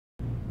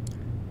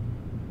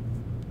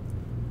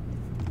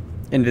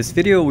In this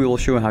video, we will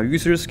show how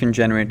users can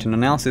generate an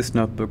analysis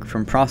notebook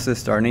from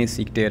processed RNA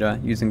seq data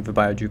using the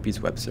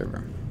BioJupies web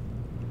server.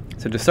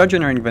 So to start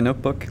generating the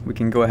notebook, we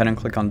can go ahead and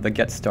click on the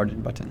Get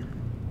Started button.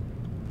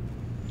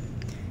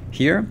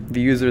 Here,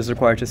 the user is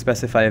required to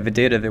specify the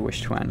data they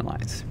wish to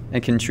analyze,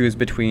 and can choose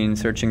between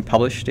searching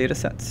published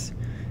datasets,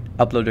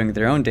 uploading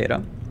their own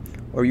data,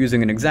 or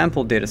using an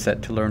example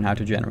dataset to learn how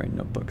to generate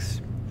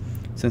notebooks.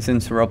 So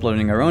since we're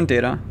uploading our own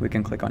data, we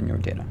can click on Your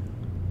Data.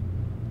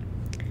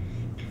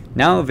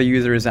 Now the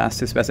user is asked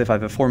to specify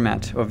the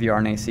format of the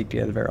RNA seq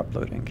data they're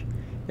uploading,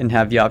 and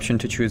have the option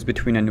to choose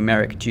between a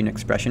numeric gene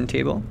expression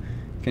table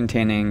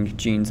containing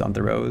genes on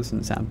the rows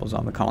and samples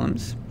on the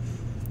columns,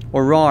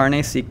 or raw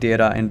RNA seq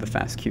data in the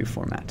FASTQ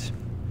format.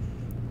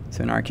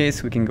 So in our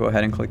case, we can go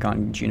ahead and click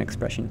on Gene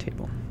Expression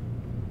Table.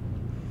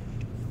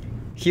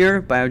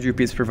 Here,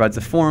 BioJupies provides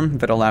a form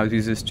that allows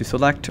users to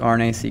select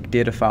RNA seq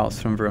data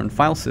files from their own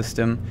file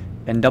system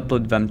and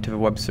upload them to the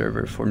web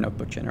server for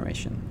notebook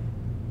generation.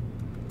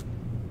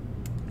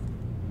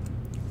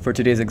 For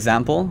today's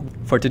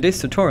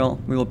tutorial,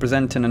 we will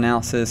present an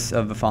analysis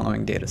of the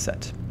following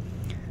dataset.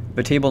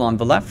 The table on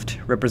the left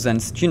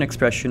represents gene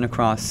expression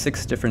across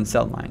 6 different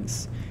cell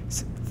lines,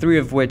 3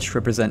 of which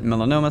represent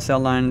melanoma cell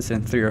lines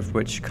and 3 of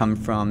which come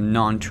from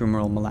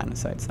non-tumoral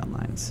melanocyte cell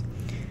lines.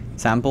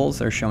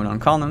 Samples are shown on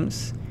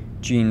columns,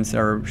 genes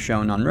are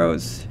shown on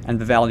rows, and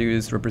the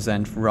values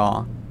represent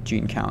raw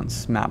gene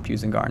counts mapped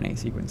using RNA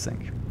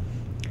sequencing.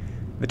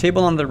 The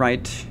table on the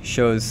right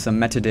shows some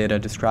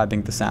metadata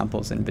describing the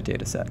samples in the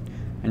dataset,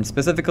 and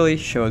specifically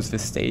shows the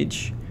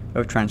stage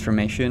of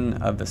transformation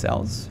of the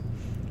cells,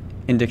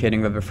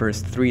 indicating that the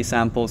first 3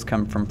 samples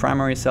come from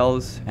primary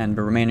cells and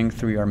the remaining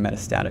 3 are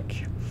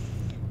metastatic.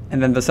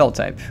 And then the cell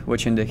type,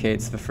 which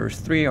indicates the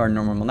first 3 are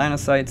normal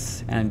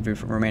melanocytes and the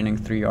remaining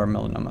 3 are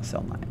melanoma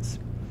cell lines.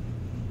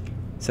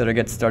 So to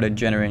get started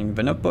generating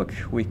the notebook,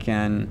 we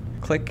can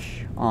click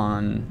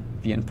on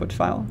the input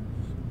file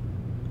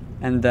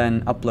and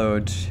then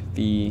upload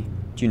the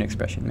gene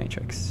expression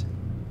matrix.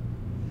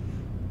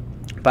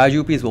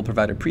 BioJupies will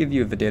provide a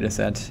preview of the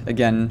dataset,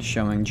 again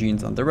showing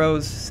genes on the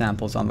rows,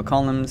 samples on the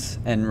columns,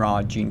 and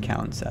raw gene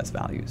counts as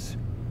values.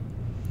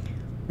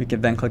 We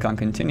can then click on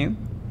Continue.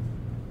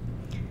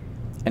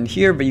 And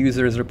here the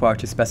user is required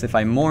to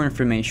specify more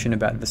information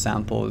about the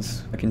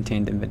samples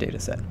contained in the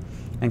dataset,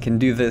 and can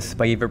do this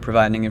by either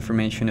providing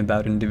information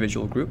about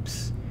individual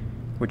groups,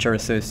 which are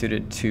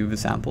associated to the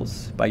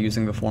samples by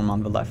using the form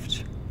on the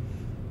left,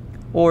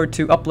 or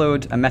to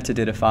upload a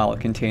metadata file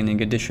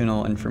containing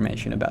additional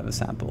information about the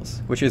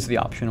samples, which is the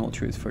option we'll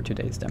choose for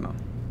today's demo.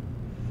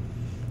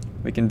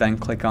 We can then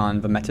click on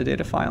the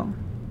metadata file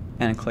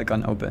and click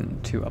on Open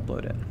to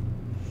upload it.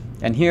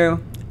 And here,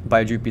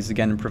 BioJupies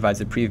again provides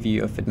a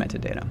preview of the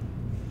metadata.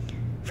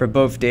 For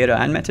both data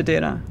and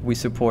metadata, we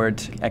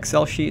support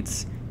Excel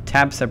sheets,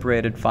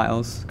 tab-separated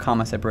files,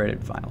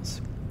 comma-separated files.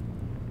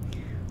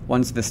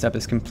 Once this step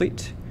is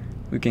complete,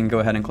 we can go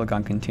ahead and click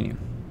on Continue.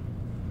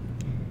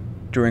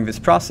 During this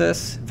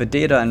process, the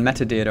data and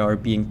metadata are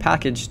being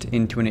packaged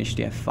into an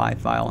HDF5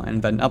 file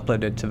and then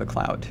uploaded to the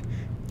cloud.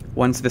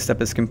 Once this step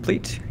is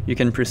complete, you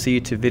can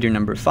proceed to video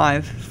number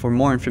 5 for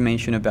more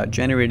information about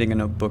generating a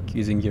notebook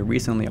using your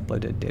recently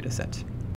uploaded dataset.